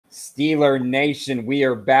Steeler Nation, we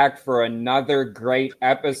are back for another great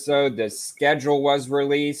episode. The schedule was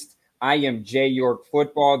released. I am Jay York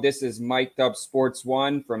Football. This is Mic'd Up Sports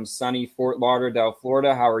One from sunny Fort Lauderdale,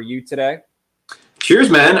 Florida. How are you today?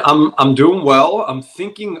 Cheers, man. I'm doing well. I'm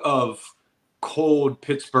thinking of cold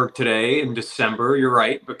Pittsburgh today in December. You're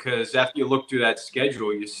right, because after you look through that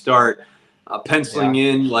schedule, you start penciling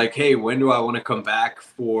in like, hey, when do I want to come back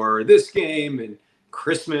for this game? And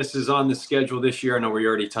Christmas is on the schedule this year. I know we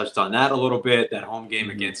already touched on that a little bit, that home game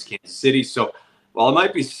against Kansas City. So while it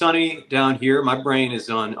might be sunny down here, my brain is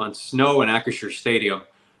on snow in Acrisure Stadium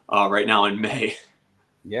right now in May.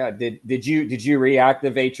 Yeah, did you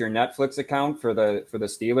reactivate your Netflix account for the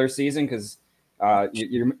Steelers season? Because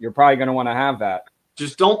you're probably going to want to have that.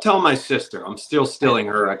 Just don't tell my sister. I'm still stealing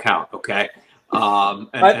her account. Okay.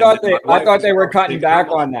 I thought they were cutting back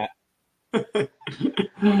on that.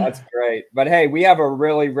 That's great. But hey, we have a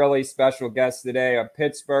really, really special guest today, a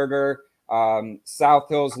Pittsburgher, South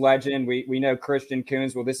Hills legend. We know Christian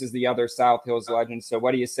Coons. Well, this is the other South Hills legend. So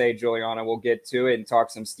what do you say, Juliana? We'll get to it and talk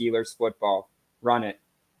some Steelers football. Run it.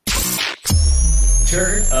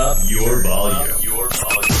 Turn up your volume.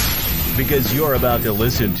 Because you're about to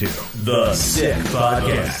listen to The Sick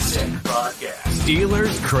Podcast.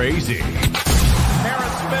 Steelers Crazy.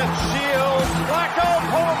 Harris Smith shields. Flacco.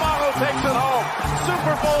 Polamalu takes it home.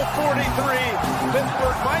 Super Bowl 43.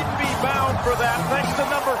 Pittsburgh might be bound for that thanks to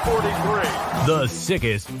number 43. The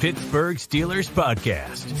sickest Pittsburgh Steelers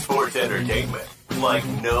podcast. Sports entertainment like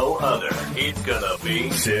no other. It's gonna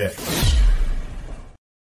be sick.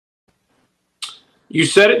 You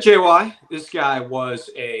said it, JY. This guy was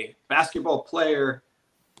a basketball player,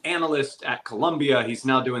 analyst at Columbia. He's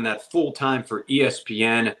now doing that full-time for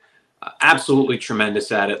ESPN. Absolutely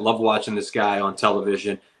tremendous at it. Love watching this guy on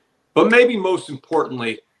television. But maybe most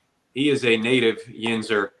importantly, he is a native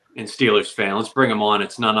Yinzer and Steelers fan. Let's bring him on.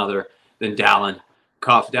 It's none other than Dalen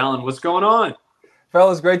Cuff. Dalen, what's going on?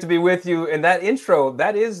 Fellas, great to be with you. And that intro,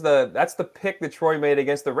 that's the pick that Troy made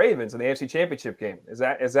against the Ravens in the AFC Championship game. Is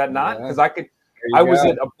that not? Because I was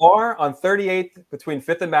at a bar on 38th between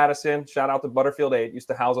 5th and Madison. Shout out to Butterfield 8. Used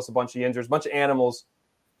to house us a bunch of Yinzers, a bunch of animals.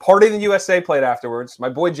 Party in the USA played afterwards. My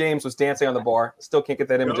boy James was dancing on the bar. Still can't get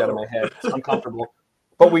that image out of my head. It's uncomfortable.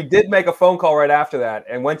 But we did make a phone call right after that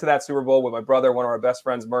and went to that Super Bowl with my brother, one of our best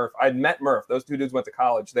friends, Murph. I'd met Murph. Those two dudes went to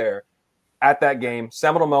college there at that game.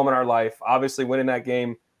 Seminal moment in our life. Obviously winning that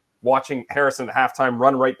game, watching Harrison at halftime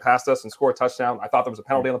run right past us and score a touchdown. I thought there was a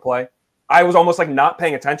penalty on the play. I was almost like not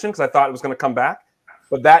paying attention because I thought it was going to come back.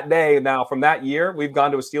 But that day, now from that year, we've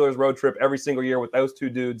gone to a Steelers road trip every single year with those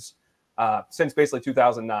two dudes since basically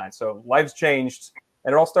 2009. So life's changed,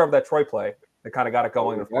 and it all started with that Troy play that kind of got it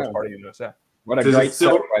going in the first part of the USA. What a great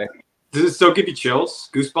segue. Does it still give you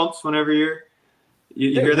chills, goosebumps whenever you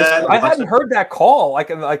hear that? I hadn't heard that call like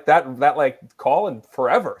that call in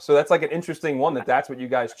forever. So that's like an interesting one that's what you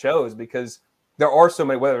guys chose, because there are so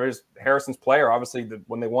many, whether it's Harrison's play or obviously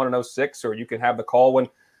when they won in 06, or you can have the call when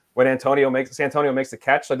Santonio makes the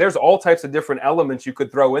catch. Like there's all types of different elements you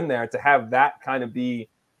could throw in there. To have that kind of be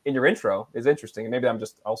in your intro is interesting. And maybe I'm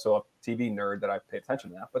just also a TV nerd that I pay attention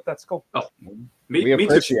to that, but that's cool. Oh, we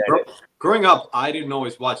appreciate it. Growing up, I didn't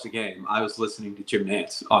always watch the game. I was listening to Jim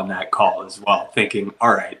Nantz on that call as well, thinking,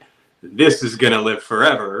 all right, this is going to live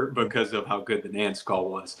forever because of how good the Nantz call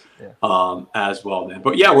was as well, man.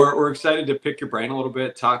 But yeah, we're excited to pick your brain a little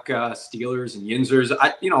bit, talk Steelers and Yinzers.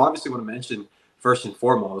 I obviously want to mention first and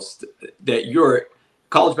foremost that you're a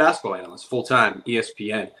college basketball analyst, full-time,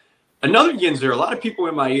 ESPN. Another Yinzer, a lot of people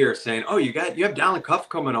in my ear saying, oh, you have Dalen Cuff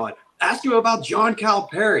coming on. Ask him about John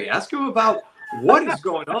Calipari. Ask him about what is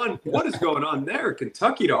going on. What is going on there?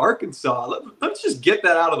 Kentucky to Arkansas. Let's just get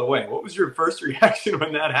that out of the way. What was your first reaction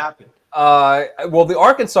when that happened? Well, the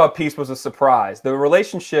Arkansas piece was a surprise. The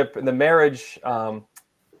relationship and the marriage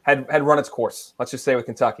had run its course, let's just say, with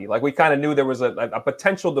Kentucky. Like, we kind of knew there was a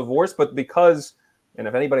potential divorce, but because, and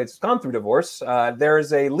if anybody's gone through divorce, there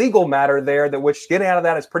is a legal matter there that which getting out of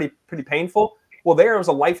that is pretty painful. Well, there was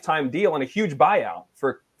a lifetime deal and a huge buyout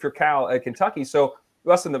for Cal at Kentucky. So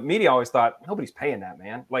us in the media always thought, nobody's paying that,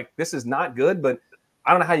 man. Like, this is not good, but I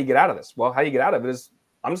don't know how you get out of this. Well, how you get out of it is,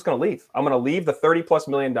 I'm just going to leave. I'm going to leave the $30+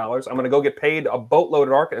 million. I'm going to go get paid a boatload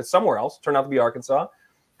at Arkansas, somewhere else. Turned out to be Arkansas.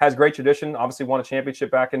 Has great tradition. Obviously won a championship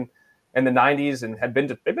back in the 90s and they've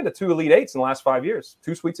been to 2 Elite Eights in the last 5 years,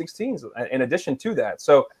 2 Sweet 16s in addition to that.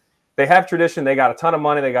 So they have tradition. They got a ton of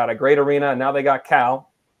money. They got a great arena. And now they got Cal,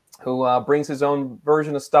 who brings his own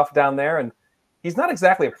version of stuff down there. And he's not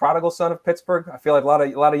exactly a prodigal son of Pittsburgh. I feel like a lot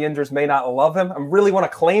of Yinzers may not love him. I really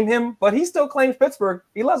want to claim him, but he still claims Pittsburgh.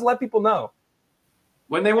 He loves to let people know.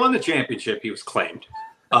 When they won the championship, he was claimed.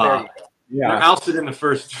 They're ousted in the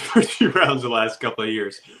first few rounds the last couple of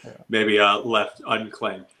years, maybe left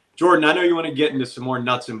unclaimed. Jordan, I know you want to get into some more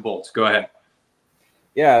nuts and bolts. Go ahead.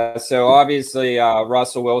 Yeah, so obviously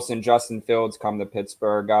Russell Wilson, Justin Fields come to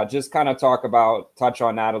Pittsburgh. Just kind of touch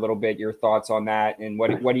on that a little bit, your thoughts on that, and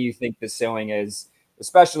what do you think the ceiling is,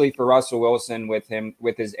 especially for Russell Wilson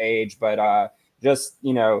with his age, but I just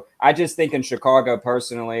think in Chicago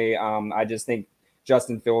personally, I just think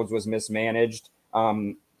Justin Fields was mismanaged.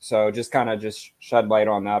 So just shed light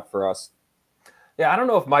on that for us. Yeah, I don't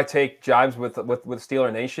know if my take jives with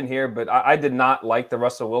Steeler Nation here, but I did not like the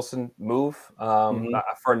Russell Wilson move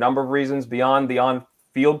for a number of reasons beyond the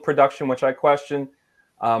on-field production, which I question.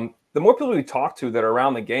 The more people we talk to that are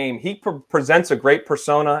around the game, he presents a great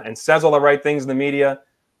persona and says all the right things in the media.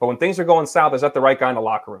 But when things are going south, is that the right guy in the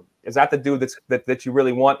locker room? Is that the dude that you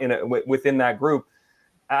really want within that group?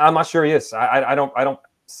 I'm not sure he is. I don't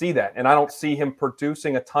see that, and I don't see him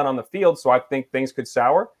producing a ton on the field. So I think things could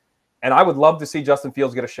sour. And I would love to see Justin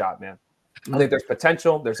Fields get a shot, man. I think there's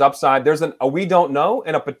potential, there's upside, there's a we don't know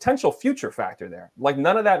and a potential future factor there. Like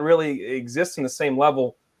none of that really exists in the same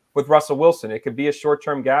level with Russell Wilson. It could be a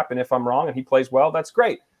short-term gap, and if I'm wrong and he plays well, that's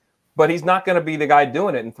great. But he's not going to be the guy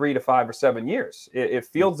doing it in 3 to 5 or 7 years. If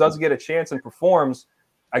Fields does get a chance and performs,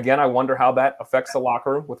 again, I wonder how that affects the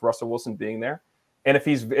locker room with Russell Wilson being there. And if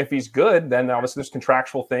he's good, then obviously there's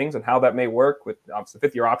contractual things and how that may work with obviously the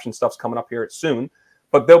 5th-year option stuff's coming up here soon.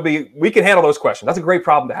 But we can handle those questions. That's a great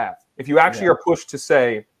problem to have. If you actually are pushed to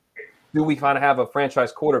say, do we kind of have a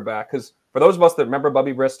franchise quarterback? Because for those of us that remember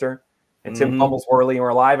Bubby Brister and Tim Fumbles Worley and were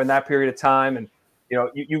alive in that period of time, and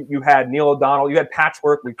you had Neil O'Donnell, you had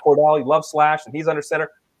patchwork with Cordell, you love Slash, and he's under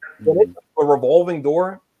center. But it's a revolving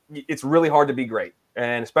door. It's really hard to be great,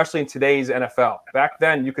 and especially in today's NFL. Back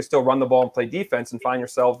then, you could still run the ball and play defense and find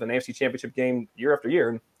yourself in an AFC Championship game year after year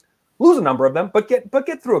and lose a number of them, but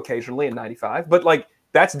get through occasionally in '95. But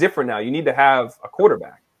that's different now. You need to have a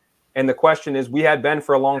quarterback. And the question is, we had Ben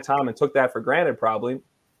for a long time and took that for granted probably.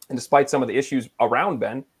 And despite some of the issues around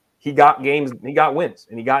Ben, he got games, he got wins,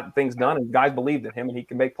 and he got things done, and guys believed in him, and he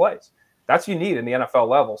can make plays. That's what you need in the NFL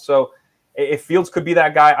level. So if Fields could be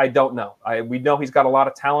that guy, I don't know. We know he's got a lot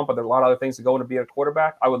of talent, but there are a lot of other things that go into being a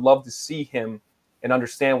quarterback. I would love to see him and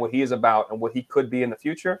understand what he is about and what he could be in the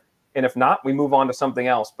future. And if not, we move on to something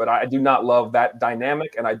else. But I do not love that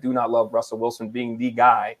dynamic, and I do not love Russell Wilson being the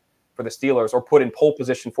guy for the Steelers or put in pole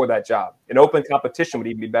position for that job. An open competition would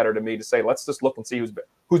even be better to me to say, let's just look and see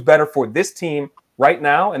who's better for this team right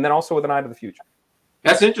now, and then also with an eye to the future.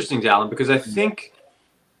 That's interesting, Dalen, because I think,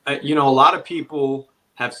 a lot of people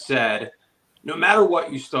have said, no matter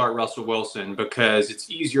what you start Russell Wilson, because it's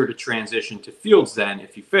easier to transition to Fields then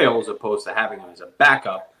if he fails, opposed to having him as a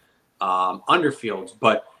backup under Fields.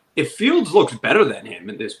 But if Fields looks better than him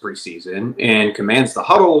in this preseason and commands the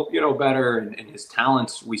huddle, better, and his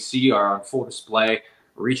talents we see are on full display,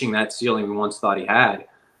 reaching that ceiling we once thought he had,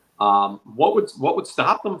 what would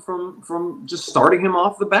stop them from just starting him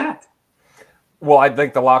off the bat? Well, I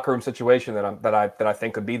think the locker room situation that I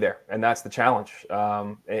think could be there, and that's the challenge.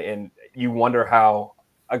 And you wonder how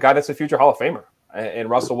a guy that's a future Hall of Famer, and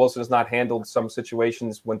Russell Wilson has not handled some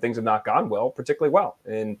situations when things have not gone well, particularly well,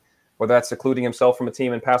 and whether that's secluding himself from a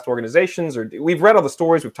team in past organizations, or we've read all the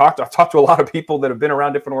stories. I've talked to a lot of people that have been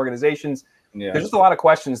around different organizations. Yeah. There's just a lot of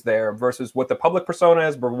questions there versus what the public persona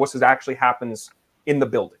is, but what actually happens in the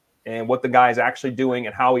building and what the guy is actually doing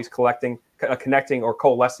and how he's connecting or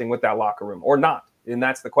coalescing with that locker room or not. And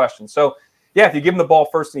that's the question. So, yeah, if you give him the ball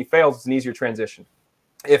first and he fails, it's an easier transition.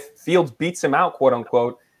 If Fields beats him out, quote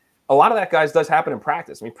unquote, a lot of that, guys, does happen in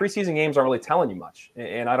practice. I mean, preseason games aren't really telling you much,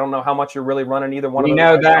 and I don't know how much you're really running either one of those. We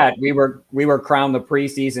know that. We were crowned the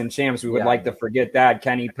preseason champs. We would like to forget that.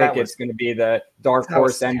 Kenny Pickett's going to be the dark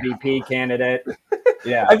horse MVP candidate.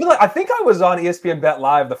 Yeah. I think I was on ESPN Bet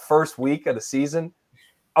Live the first week of the season.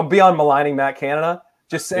 I'm beyond maligning Matt Canada,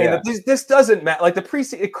 just saying that this doesn't matter. Like the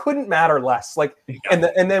preseason, it couldn't matter less. Like, and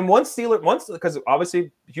then once because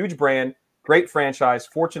obviously huge brand, great franchise,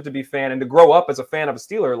 fortunate to be a fan and to grow up as a fan of a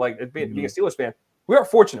Steeler, like being a Steelers fan. We are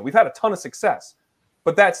fortunate. We've had a ton of success.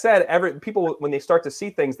 But that said, people, when they start to see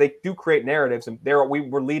things, they do create narratives. And we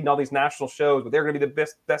were leading all these national shows, but they're going to be the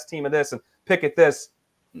best team of this and pick at this.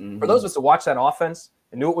 For those of us to watch that offense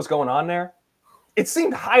and knew what was going on there, it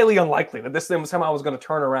seemed highly unlikely that this thing somehow was going to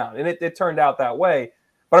turn around. And it turned out that way.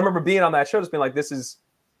 But I remember being on that show, just being like, this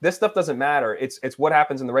stuff doesn't matter. It's what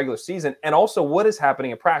happens in the regular season and also what is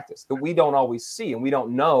happening in practice that we don't always see, and we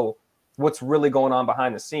don't know what's really going on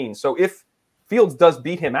behind the scenes. So if Fields does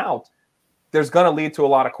beat him out, there's going to lead to a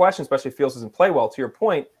lot of questions, especially if Fields doesn't play well. To your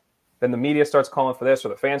point, then the media starts calling for this or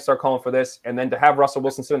the fans start calling for this, and then to have Russell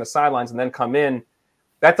Wilson sit on the sidelines and then come in,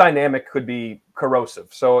 that dynamic could be corrosive.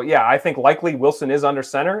 So yeah, I think likely Wilson is under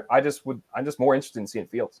center. I'm just more interested in seeing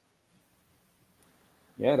Fields.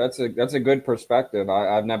 Yeah, that's a good perspective.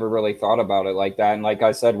 I've never really thought about it like that. And like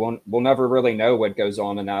I said, we'll never really know what goes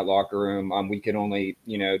on in that locker room. We can only,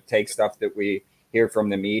 take stuff that we hear from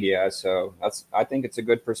the media. So I think it's a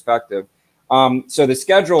good perspective. So the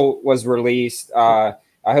schedule was released. I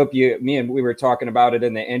hope we were talking about it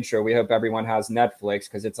in the intro. We hope everyone has Netflix,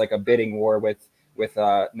 because it's like a bidding war with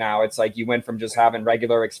now. It's like you went from just having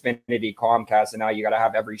regular Xfinity Comcast, and now you got to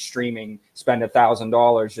have every streaming, spend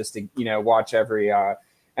 $1,000 just to watch every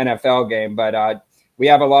NFL game. But we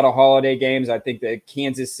have a lot of holiday games. I think the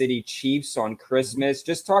Kansas City Chiefs on Christmas.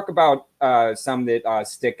 Just talk about some that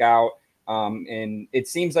stick out. And it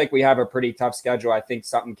seems like we have a pretty tough schedule. I think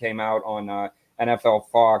something came out on NFL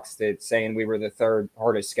Fox that's saying we were the third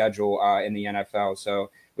hardest schedule in the NFL. So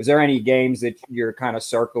was there any games that you're kind of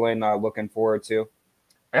circling, looking forward to?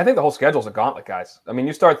 I think the whole schedule's a gauntlet, guys. I mean,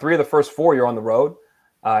 you start 3 of the first 4, you're on the road.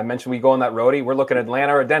 I mentioned we go on that roadie. We're looking at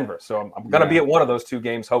Atlanta or Denver. So I'm going to be at one of those 2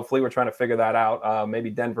 games. Hopefully, we're trying to figure that out. Maybe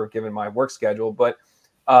Denver, given my work schedule. But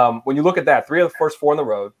when you look at that, 3 of the first 4 on the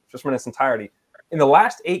road, just in its entirety. In the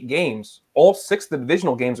last 8 games, all 6 of the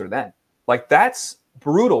divisional games are then. Like, that's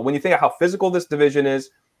brutal when you think of how physical this division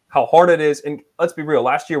is, how hard it is. And let's be real,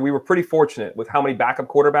 last year we were pretty fortunate with how many backup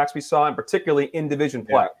quarterbacks we saw, and particularly in division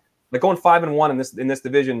play. Like, going 5-1 in this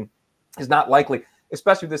division is not likely,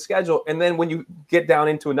 especially with the schedule. And then when you get down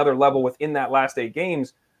into another level within that last 8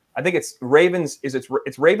 games, I think it's Ravens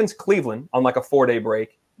Cleveland on like a 4-day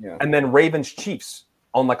break, and then Ravens Chiefs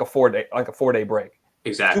on like a 4-day break.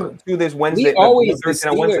 Exactly. Do this Wednesday. We always Thursday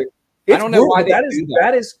and Wednesday. I don't know why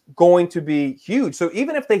that is going to be huge. So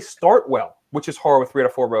even if they start well, which is hard with 3 to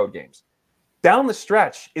 4 road games, down the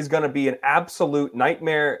stretch is going to be an absolute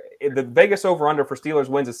nightmare. The Vegas over/under for Steelers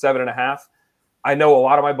wins is 7.5. I know a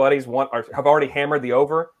lot of my buddies have already hammered the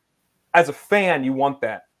over. As a fan, you want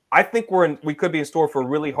that. I think we could be in store for a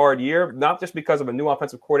really hard year, not just because of a new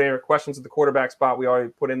offensive coordinator, questions at the quarterback spot we already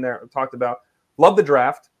put in there and talked about. Love the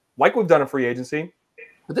draft, like we've done in free agency.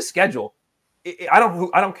 But this schedule, I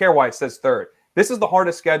don't care why it says third. This is the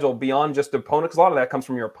hardest schedule beyond just opponent, because a lot of that comes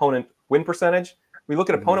from your opponent win percentage. We look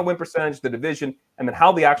at opponent win percentage, the division, and then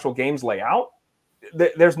how the actual games lay out.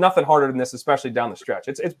 There's nothing harder than this, especially down the stretch.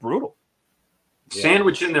 It's brutal.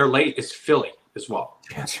 Sandwich in there late is Philly as well.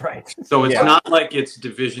 That's right. So it's not like it's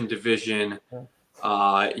division,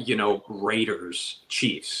 Raiders,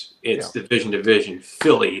 Chiefs. It's division,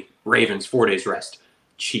 Philly, Ravens, 4 days rest.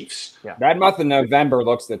 Chiefs. Yeah. That month of November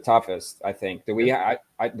looks the toughest, I think. Do we have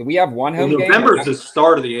one home game? November is the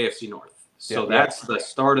start of the AFC North. So that's the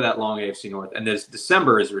start of that long AFC North. And this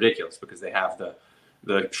December is ridiculous because they have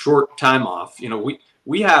the short time off.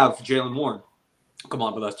 We have Jalen Warren come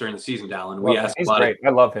on with us during the season, Dalen. He's great. I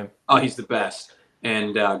love him. Oh, he's the best.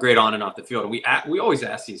 And great on and off the field. And we always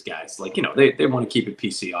ask these guys, like, they want to keep it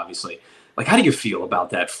PC, obviously. Like, how do you feel about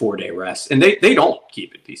that 4-day rest? And they don't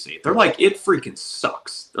keep it PC. They're like, it freaking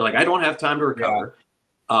sucks. They're like, I don't have time to recover.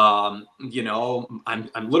 I'm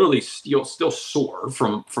literally still sore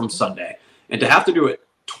from Sunday. And to have to do it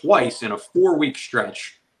twice in a 4-week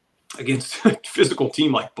stretch against a physical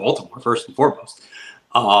team like Baltimore, first and foremost.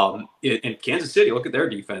 In Kansas City, look at their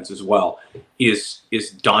defense as well, is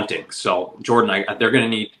daunting. So Jordan, they're going to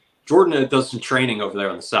need – Jordan does some training over there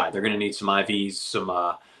on the side. They're going to need some IVs, some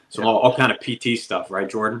all kind of PT stuff, right,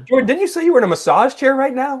 Jordan? Jordan, didn't you say you were in a massage chair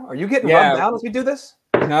right now? Are you getting rubbed down as we do this?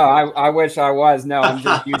 No, I wish I was. No,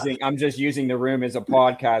 I'm just using the room as a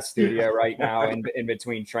podcast studio right now in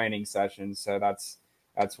between training sessions. So that's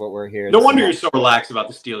what we're here. No wonder you're so relaxed about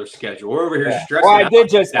the Steelers schedule. We're over here stressing. Well, I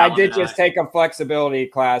did just take a flexibility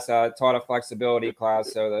class. Taught a flexibility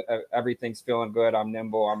class, so that everything's feeling good. I'm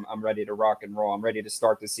nimble. I'm ready to rock and roll. I'm ready to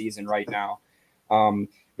start the season right now.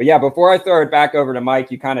 But yeah, before I throw it back over to Mike,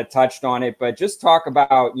 you kind of touched on it, but just talk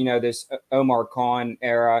about, this Omar Khan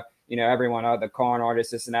era, everyone, the Khan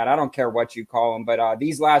artists, this and that. I don't care what you call them, but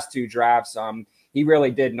these last 2 drafts, he really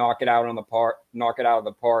did knock it out of the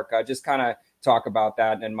park. Just kind of talk about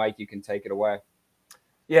that. And Mike, you can take it away.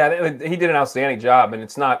 Yeah, he did an outstanding job, and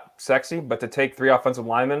it's not sexy, but to take 3 offensive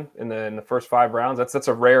linemen in the first 5 rounds, that's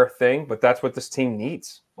a rare thing, but that's what this team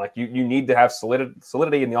needs. Like, you need to have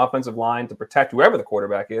solidity in the offensive line to protect whoever the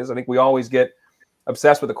quarterback is. I think we always get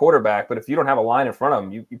obsessed with the quarterback, but if you don't have a line in front of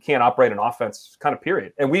him, you can't operate an offense, kind of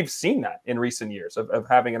period. And we've seen that in recent years of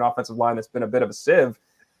having an offensive line that's been a bit of a sieve,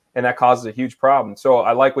 and that causes a huge problem. So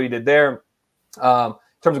I like what he did there. In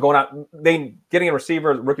terms of going out, getting a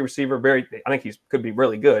rookie receiver, I think he could be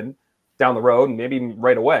really good down the road and maybe even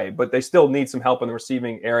right away, but they still need some help in the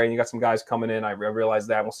receiving area. And you got some guys coming in. I realize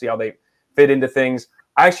that. We'll see how they fit into things.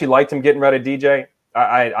 I actually liked him getting rid of DJ.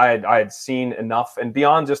 I had seen enough, and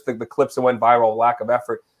beyond just the clips that went viral, lack of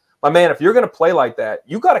effort. My man, if you're going to play like that,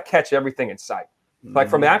 you got to catch everything in sight. Like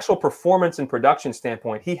from the actual performance and production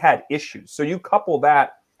standpoint, he had issues. So you couple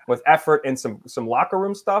that with effort and some locker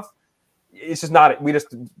room stuff. It's just not a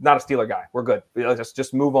Steeler guy. We're good. Let's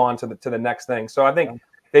just move on to the next thing. So I think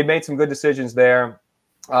they made some good decisions there.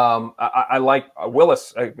 I like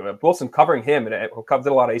Wilson covering him, and did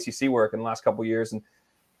a lot of ACC work in the last couple of years, and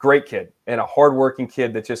great kid and a hardworking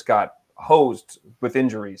kid that just got hosed with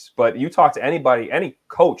injuries. But you talk to anybody, any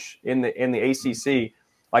coach in the ACC,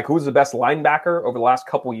 like who's the best linebacker over the last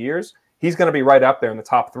couple of years, he's going to be right up there in the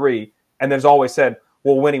top 3. And there's always said,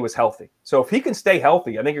 well, when he was healthy. So if he can stay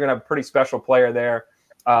healthy, I think you're going to have a pretty special player there.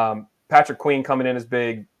 Patrick Queen coming in is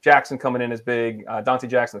big. Jackson coming in is big. Dante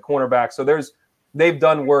Jackson, the cornerback. So they've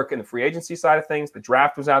done work in the free agency side of things. The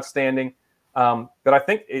draft was outstanding. But I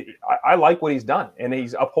think I like what he's done. And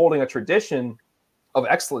he's upholding a tradition of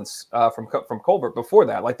excellence from Colbert before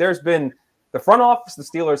that. Like there's been the front office the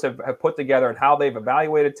Steelers have put together and how they've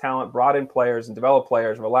evaluated talent, brought in players, and developed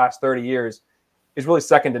players over the last 30 years is really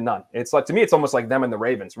second to none. It's like, to me, it's almost like them and the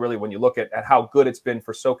Ravens, really, when you look at how good it's been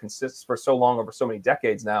for so long over so many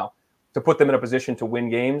decades now, to put them in a position to win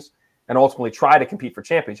games and ultimately try to compete for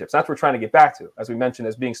championships. That's what we're trying to get back to, as we mentioned,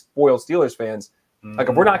 as being spoiled Steelers fans. Like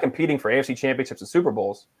if we're not competing for AFC championships and Super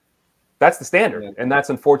Bowls, that's the standard. Yeah. And that's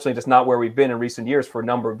unfortunately just not where we've been in recent years for a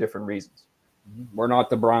number of different reasons. We're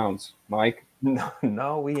not the Browns, Mike.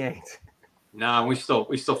 No, we ain't. No, we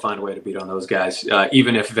still find a way to beat on those guys,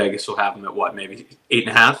 even if Vegas will have them at what, maybe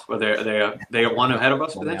 8.5? Or they are one ahead of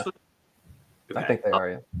us potentially. Okay. I think they are.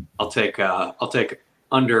 Yeah. I'll take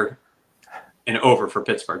under and over for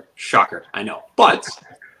Pittsburgh. Shocker, I know, but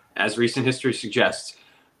as recent history suggests,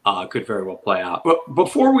 could very well play out. But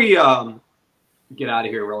before we get out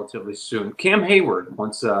of here relatively soon, Cam Hayward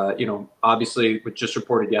wants, obviously it just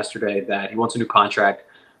reported yesterday that he wants a new contract,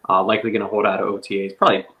 likely going to hold out of OTAs.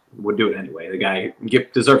 Probably would do it anyway. The guy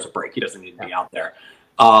deserves a break. He doesn't need to be out there.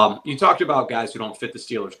 You talked about guys who don't fit the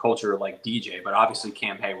Steelers culture like DJ, but obviously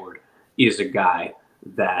Cam Hayward is a guy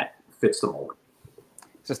that fits the mold.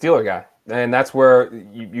 He's a Steeler guy. And that's where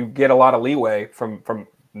you get a lot of leeway from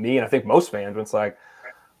me, and I think most fans, when it's like,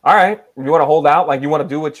 all right, you want to hold out, like you want to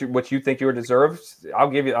do what you think you deserve, I'll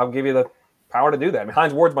give you the power to do that. I mean,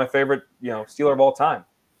 Hines Ward's my favorite, Steeler of all time.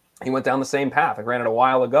 He went down the same path. Granted, a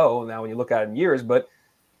while ago now when you look at it in years, but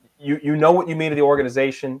you know what you mean to the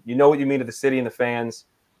organization, you know what you mean to the city and the fans.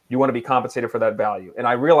 You want to be compensated for that value. And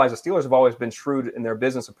I realize the Steelers have always been shrewd in their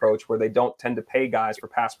business approach where they don't tend to pay guys for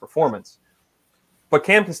past performance. But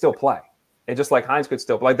Cam can still play. And just like Hines could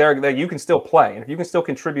still play, you can still play. And if you can still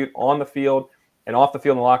contribute on the field and off the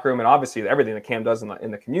field in the locker room, and obviously everything that Cam does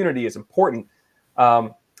in the community is important,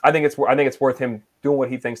 I think it's worth him doing what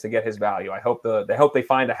he thinks to get his value. I hope they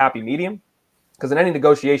find a happy medium, because in any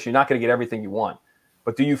negotiation, you're not going to get everything you want.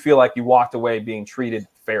 But do you feel like you walked away being treated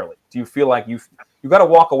fairly? Do you feel like you got to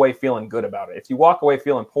walk away feeling good about it? If you walk away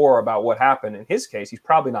feeling poor about what happened, in his case, he's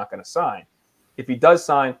probably not going to sign. If he does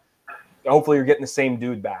sign, hopefully you're getting the same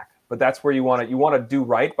dude back. But that's where you want to do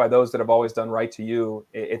right by those that have always done right to you.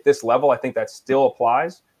 At this level, I think that still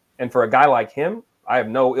applies. And for a guy like him, I have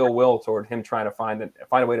no ill will toward him trying to find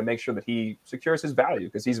a way to make sure that he secures his value,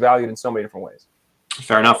 because he's valued in so many different ways.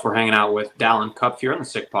 Fair enough. We're hanging out with Dalen Cuff here on the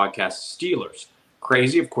Sick Podcast. Steelers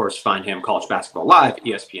Crazy, of course, find him College Basketball Live,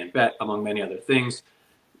 ESPN Bet, among many other things.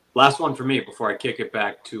 Last one for me before I kick it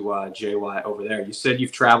back to JY over there. You said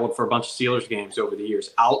you've traveled for a bunch of Steelers games over the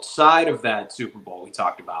years. Outside of that Super Bowl we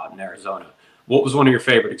talked about in Arizona, what was one of your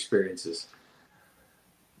favorite experiences?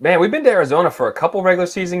 Man, we've been to Arizona for a couple regular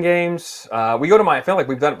season games. We go to Miami. I feel like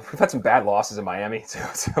we've had some bad losses in Miami too.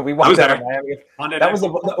 So we walked out of Miami.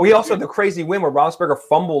 We also had the crazy win where Roethlisberger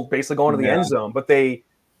fumbled, basically going to the end zone. But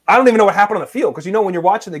I don't even know what happened on the field, because when you're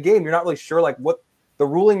watching the game, you're not really sure like what the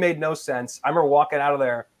ruling made no sense. I remember walking out of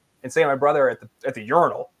there and saying to my brother at the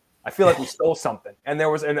urinal, I feel like we stole something. And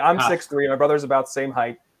I'm 6'3", and my brother's about the same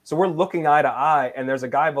height. So we're looking eye to eye, and there's a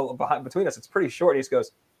guy between us. It's pretty short. And he just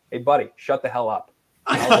goes, "Hey, buddy, shut the hell up."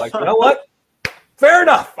 And I was like, you know what? Fair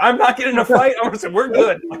enough. I'm not getting in a fight. I'm going to say, we're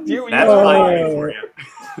good. That's fine for you.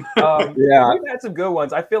 Yeah. We've had some good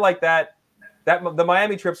ones. I feel like the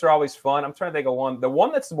Miami trips are always fun. I'm trying to think of one. The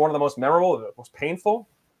one that's one of the most memorable, the most painful,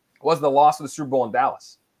 was the loss of the Super Bowl in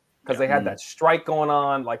Dallas, because they had that strike going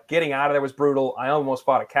on. Like, getting out of there was brutal. I almost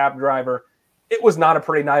fought a cab driver. It was not a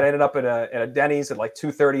pretty night. I ended up at a Denny's at like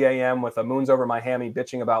 2:30 a.m. with a moons over my hammy,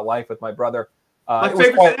 bitching about life with my brother.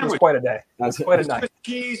 It was quite a day. That's quite a night.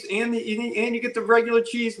 Cheese and you get the regular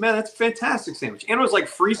cheese, man. That's a fantastic sandwich. And it was like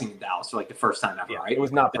freezing in Dallas for like the first time ever, right? It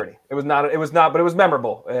was not pretty. It was not, but it was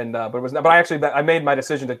memorable. And but it was not. But I made my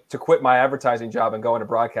decision to quit my advertising job and go into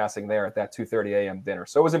broadcasting there at that 2:30 a.m. dinner.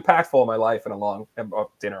 So it was impactful in my life and a long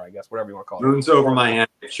dinner, I guess, whatever you want to call it. Moon's over my hand.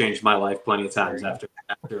 It changed my life plenty of times after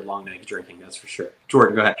a long night of drinking. That's for sure.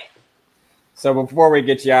 Jordan, go ahead. So before we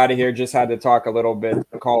get you out of here, just had to talk a little bit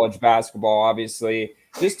college basketball, obviously.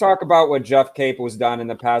 Just talk about what Jeff Capel's done in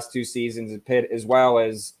the past 2 seasons at Pitt, as well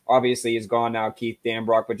as obviously he's gone now, Keith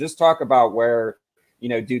Danbrock. But just talk about where,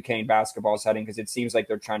 Duquesne basketball is heading, because it seems like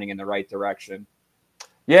they're trending in the right direction.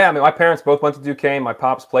 Yeah, I mean, my parents both went to Duquesne. My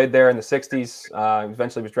pops played there in the 60s.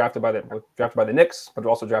 Eventually was drafted by the Knicks, but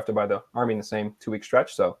also drafted by the Army in the same 2-week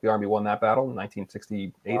stretch. So the Army won that battle in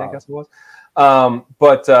 1968, I guess it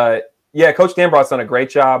was. Yeah, Coach Danbrock's done a great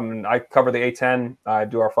job, and I cover the A10. I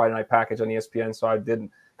do our Friday night package on ESPN, so I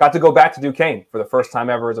got to go back to Duquesne for the first time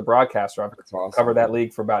ever as a broadcaster. I've covered that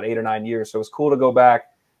league for about 8 or 9 years, so it was cool to go back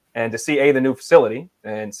and to see the new facility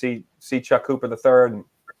and see Chuck Cooper III and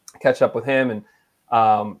catch up with him and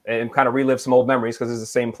kind of relive some old memories, because it's the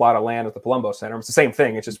same plot of land with the Palumbo Center. It's the same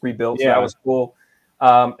thing; it's just rebuilt. So that was cool.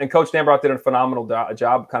 And Coach Danbrock did a phenomenal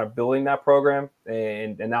job kind of building that program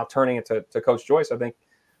and now turning it to Coach Joyce. I think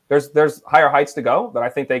there's higher heights to go that I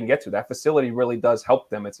think they can get to. That facility really does help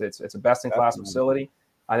them. It's a best-in-class facility.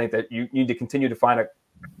 I think that you need to continue to find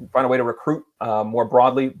a way to recruit more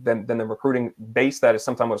broadly than the recruiting base that is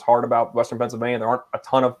sometimes what's hard about Western Pennsylvania. There aren't a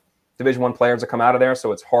ton of Division I players that come out of there,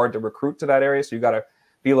 so it's hard to recruit to that area. So you got to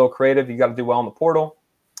be a little creative. You got to do well in the portal,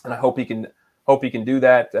 and I hope he can do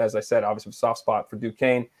that. As I said, obviously a soft spot for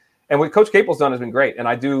Duquesne. And what Coach Capel's done has been great, and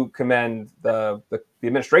I do commend the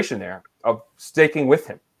administration there of sticking with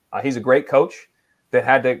him. He's a great coach that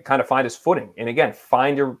had to kind of find his footing. And again,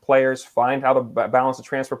 find your players, find how to balance the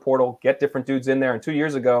transfer portal, get different dudes in there. And 2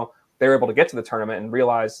 years ago, they were able to get to the tournament and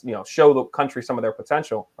realize, show the country some of their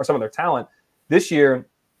potential or some of their talent. This year,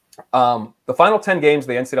 the final 10 games of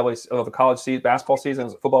the NCAA of the college basketball season,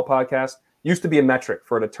 as a football podcast, used to be a metric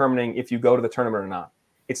for determining if you go to the tournament or not.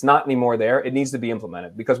 It's not anymore there. It needs to be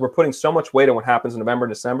implemented because we're putting so much weight on what happens in November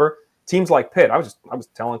and December. Teams like Pitt, I was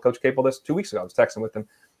telling Coach Capel this 2 weeks ago. I was texting with him.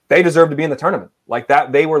 They deserve to be in the tournament. Like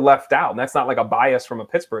that, they were left out. And that's not like a bias from a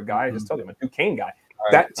Pittsburgh guy. I just told you, I'm a Duquesne guy.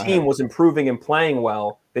 Right. That team was improving and playing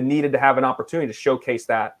well. They needed to have an opportunity to showcase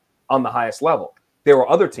that on the highest level. There were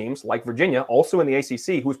other teams like Virginia, also in the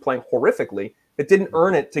ACC, who was playing horrifically, that didn't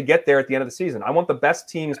earn it to get there at the end of the season. I want the best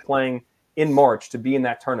teams playing in March to be in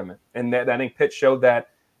that tournament. And I think Pitt showed that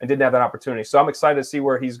and didn't have that opportunity. So I'm excited to see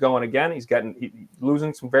where he's going again. He's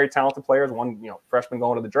losing some very talented players. One, freshman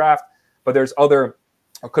going to the draft, but there's other.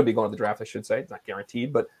 Or could be going to the draft, I should say. It's not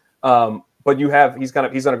guaranteed, but he's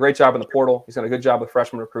done a great job in the portal. He's done a good job with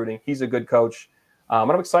freshman recruiting. He's a good coach.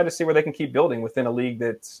 And I'm excited to see where they can keep building within a league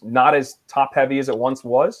that's not as top heavy as it once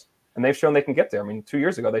was. And they've shown they can get there. I mean, 2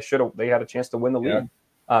 years ago, they had a chance to win the league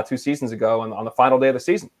 2 seasons ago on the final day of the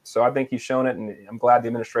season. So I think he's shown it, and I'm glad the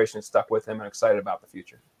administration is stuck with him and excited about the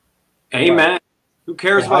future. Amen. Who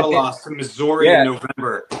cares about a loss to Missouri in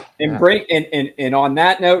November? And on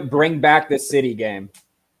that note, bring back the city game.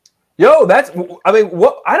 Yo, I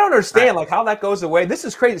don't understand like how that goes away. This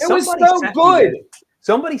is crazy. It was so good.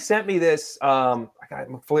 Somebody sent me this. I'm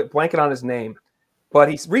blanking on his name, but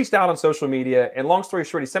he reached out on social media. And long story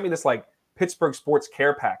short, he sent me this like Pittsburgh sports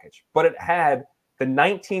care package, but it had the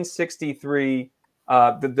 1963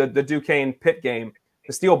 the Duquesne Pitt game,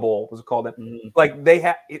 the Steel Bowl was it called? Mm-hmm. Like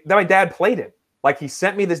my dad played it. Like he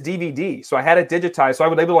sent me this DVD, so I had it digitized, so I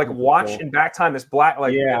was able to like watch in back time this black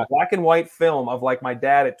and white film of like my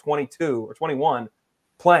dad at 22 or 21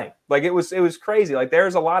 playing. Like it was crazy. Like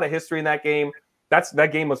there's a lot of history in that game.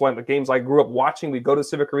 That game was one of the games I grew up watching. We'd go to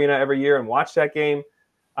Civic Arena every year and watch that game.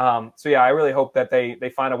 So yeah, I really hope that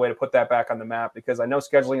they find a way to put that back on the map because I know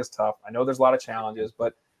scheduling is tough. I know there's a lot of challenges,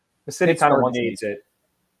 but the city kind of needs it.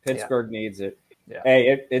 Pittsburgh needs it. Yeah.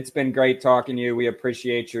 Hey, it's been great talking to you. We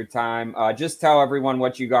appreciate your time. Just tell everyone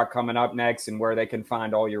what you got coming up next and where they can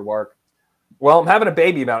find all your work. Well, I'm having a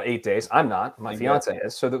baby about 8 days. I'm not. My fiance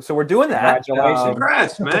is. So we're doing that. Congratulations.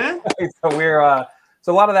 Congrats, man. So we're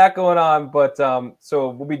so a lot of that going on, but so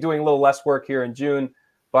we'll be doing a little less work here in June.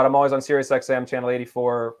 But I'm always on SiriusXM channel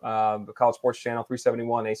 84, the College Sports Channel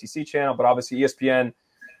 371, ACC channel, but obviously ESPN.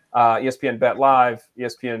 ESPN Bet Live,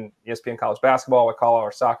 ESPN College Basketball. We call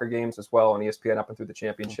our soccer games as well on ESPN up and through the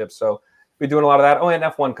championship. So we're doing a lot of that. Oh, and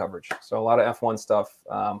F1 coverage. So a lot of F1 stuff.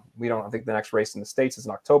 I think the next race in the States is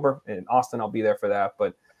in October. In Austin, I'll be there for that.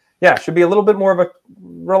 But yeah, it should be a little bit more of a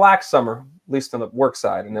relaxed summer, at least on the work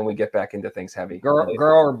side. And then we get back into things heavy. Girl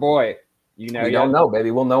or boy? You know, we don't know, baby.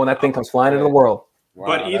 We'll know when that thing comes flying into the world. Wow,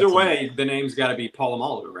 but either way, the name's got to be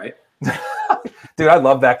Polamalu, right? Dude, I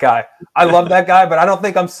love that guy. But I don't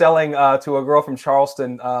think I'm selling to a girl from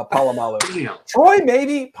Charleston, Polamalu. Troy,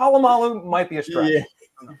 maybe. Polamalu might be a stretch. Yeah.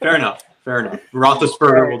 Fair enough.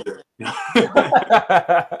 Roethlisberger will do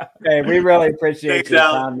it. Hey, we really appreciate your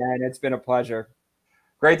time, man. It's been a pleasure.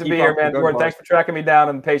 Great to be here, man. Jordan, thanks for tracking me down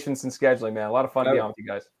and patience and scheduling, man. A lot of fun to be on with you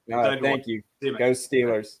guys. Thank you. Go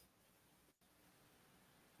Steelers.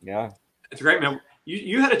 Yeah. It's great, man.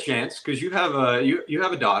 You had a chance because you have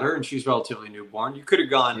a daughter and she's relatively newborn. You could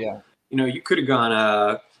have gone, you could have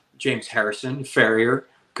gone James Harrison, Farrier.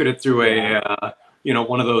 Could have threw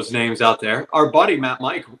one of those names out there. Our buddy Matt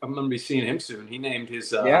Mike, I'm going to be seeing him soon. He named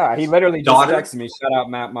his he literally just texted me. Shout out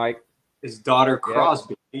Matt Mike. His daughter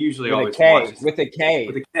Crosby. He usually always watches with a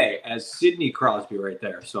K as Sidney Crosby right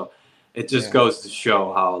there. So it just goes to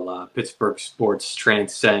show how Pittsburgh sports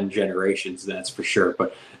transcend generations. That's for sure.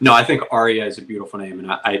 But no, I think Aria is a beautiful name,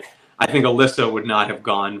 and I think Alyssa would not have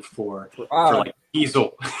gone for like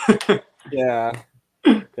Easel. Yeah.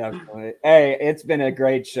 Definitely. Hey, it's been a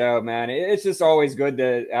great show, man. It's just always good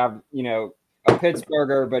to have, a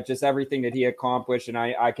Pittsburgher, but just everything that he accomplished. And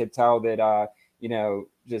I could tell that,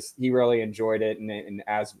 just he really enjoyed it and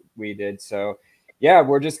as we did. So, yeah,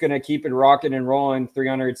 we're just going to keep it rocking and rolling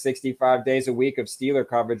 365 days a week of Steeler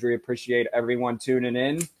coverage. We appreciate everyone tuning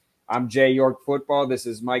in. I'm Jay York Football. This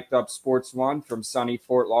is Mic'd Up Sports One from sunny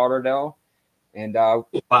Fort Lauderdale. And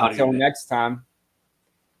until next time.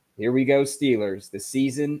 Here we go, Steelers. The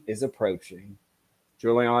season is approaching.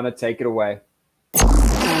 Juliana, take it away.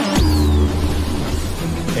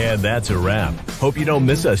 And that's a wrap. Hope you don't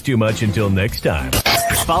miss us too much until next time.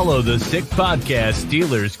 Follow the Sick Podcast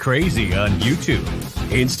Steelers Crazy on YouTube,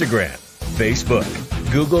 Instagram,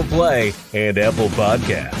 Facebook, Google Play, and Apple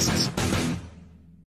Podcasts.